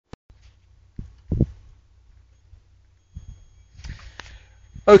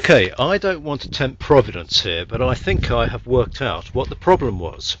Okay, I don't want to tempt Providence here, but I think I have worked out what the problem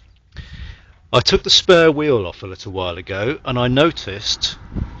was. I took the spare wheel off a little while ago and I noticed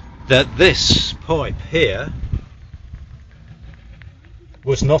that this pipe here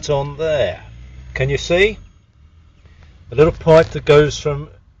was not on there. Can you see? A little pipe that goes from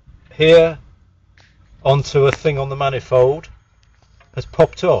here onto a thing on the manifold has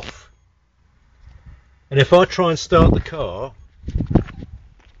popped off. And if I try and start the car,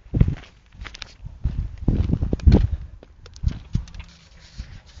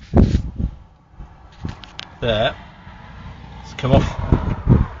 there, it's come off.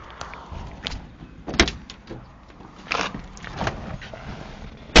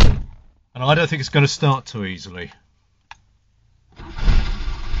 And I don't think it's going to start too easily.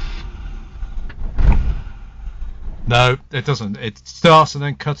 No, it doesn't. It starts and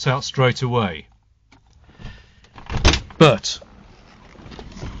then cuts out straight away. But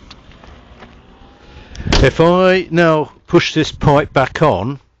if I now push this pipe back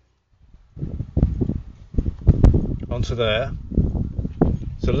onto there,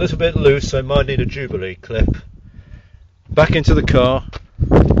 it's a little bit loose, so I might need a Jubilee clip. Back into the car.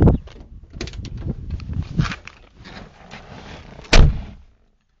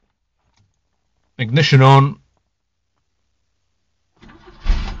 Ignition on.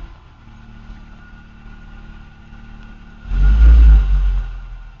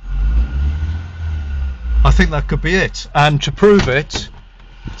 I think that could be it. And to prove it,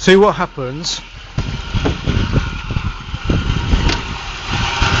 see what happens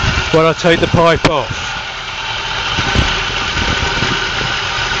when I take the pipe off.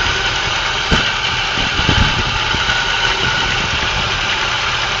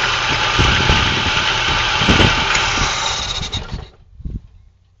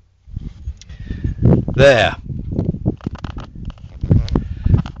 There.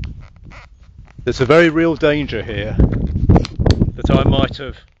 There's a very real danger here that I might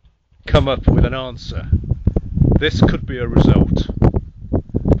have come up with an answer. This could be a result.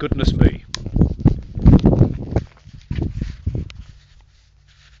 Goodness me.